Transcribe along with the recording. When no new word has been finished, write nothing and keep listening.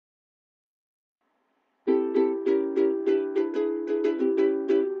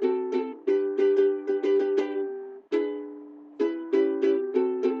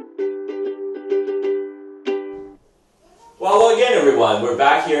everyone. We're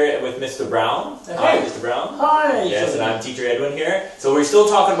back here with Mr. Brown. Okay. Hi, Mr. Brown. Hi. Yes, and I'm teacher Edwin here. So we're still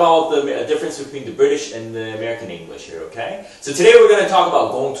talking about the difference between the British and the American English here, okay? So today we're going to talk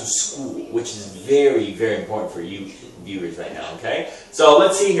about going to school, which is very, very important for you viewers right now, okay? So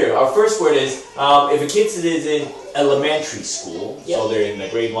let's see here. Our first word is, if a kid is in elementary school, so they're in the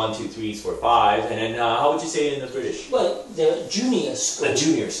grade 1, 2, 3, 4, 5, and then how would you say it in the British? Well, they're junior school. A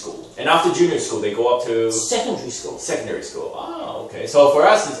junior school. And after junior school, they go up to? Secondary school. Secondary school. Oh, okay. So for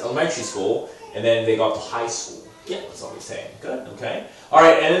us, it's elementary school, and then they go up to high school. Yeah. That's what we're saying. Good. Okay. All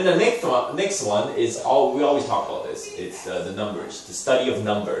right. And then the next one is we always talk about this. It's the numbers, the study of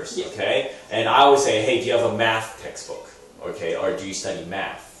numbers. Yeah. Okay. And I always say, hey, do you have a math textbook? Okay. Or do you study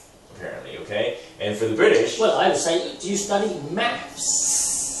math? Apparently. Okay. And for the British, well, I would say, do you study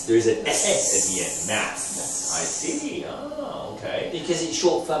maths? There's an S at the end. Maths. I see. Oh, okay. Because it's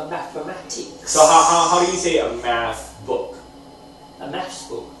short for mathematics. So how do you say a math book? A maths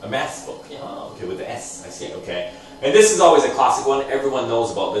book. A maths book. Yeah. Oh, okay, with the S. I see. Okay. And this is always a classic one. Everyone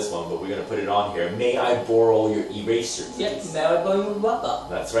knows about this one, but we're going to put it on here. May I borrow your eraser, please? Yes, may I borrow your rubber?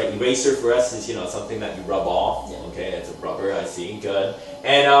 That's right. Eraser for us is, something that you rub off. Yeah. Okay, that's a rubber. I see. Good.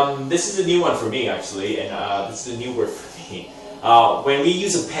 And this is a new one for me, actually, and this is a new word for me. When we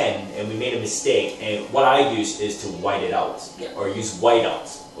use a pen and we made a mistake, and what I use is to white it out, or use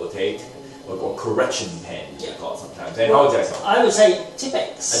whiteout, okay? Or correction pen, you call it sometimes. And how would you say? I would say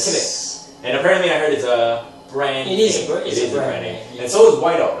Tippex. A Tippex. And apparently I heard it's a brand name. It is a brand name. And so is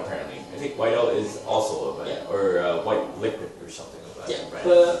whiteout, apparently. I think whiteout is also a brand, or white liquid or something like that. Yeah, brand.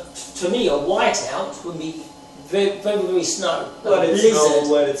 but to me, a whiteout would be very, very, very snow. Let it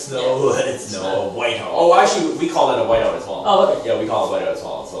snow, let it snow, let it snow. A whiteout. Oh, actually, we call it a whiteout as well. Oh, okay. Yeah, we call it whiteout as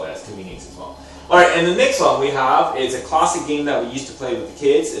well, so it has two meanings as well. Alright, and the next one we have is a classic game that we used to play with the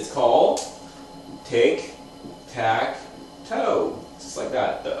kids. It's called Tic Tac Toe. Just like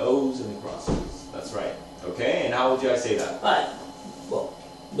that. The O's and the crosses. That's right. Okay, and how would you guys say that? Right. Well,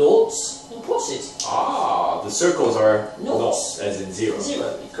 noughts and crosses. Ah, the circles are noughts, as in zero.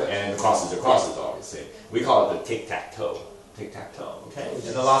 Zero, correct. And the crosses are crosses, obviously. We call it the tic-tac-toe. Tic-tac-toe, okay? And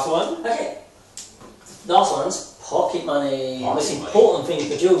the last one? Okay. Last one's pocket money. Most money. important thing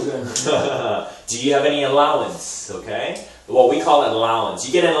for children. Do you have any allowance, okay? Well, we call it allowance.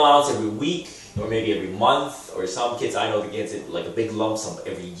 You get an allowance every week, or maybe every month, or some kids I know that gets it like a big lump sum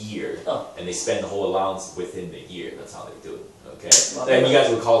every year, and they spend the whole allowance within the year. That's how they do it, okay? Well, then you guys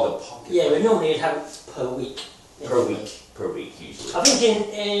would call it the pocket yeah, money. we normally have it per week. Per week, usually. I think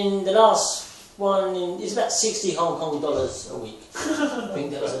in the last one, it's about 60 Hong Kong dollars a week. I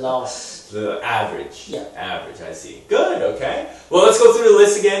think that was the last. The average. Yeah. Average, I see. Good, okay. Well, let's go through the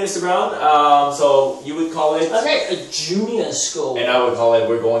list again, Mr. Brown. So, you would call it? Okay, a junior school. And I would call it,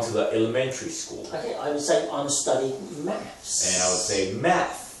 we're going to the elementary school. Okay, I would say I'm studying maths. And I would say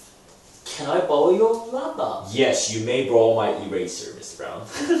math. Can I borrow your rubber? Yes, you may borrow my eraser, Mr. Brown.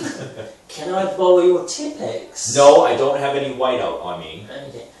 Can I borrow your Tippex? No, I don't have any whiteout on me.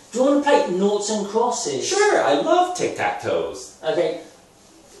 Okay. Do you want to play noughts and crosses? Sure, I love tic-tac-toes. Okay.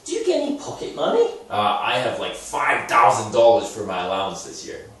 Do you get any pocket money? I have like $5,000 for my allowance this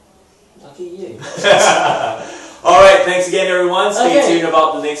year. Lucky you. Alright, thanks again everyone. Stay Okay. tuned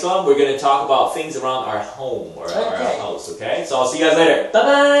about the next one. We're going to talk about things around our home or our house, okay? So I'll see you guys later.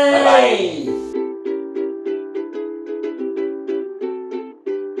 Bye-bye. Bye-bye.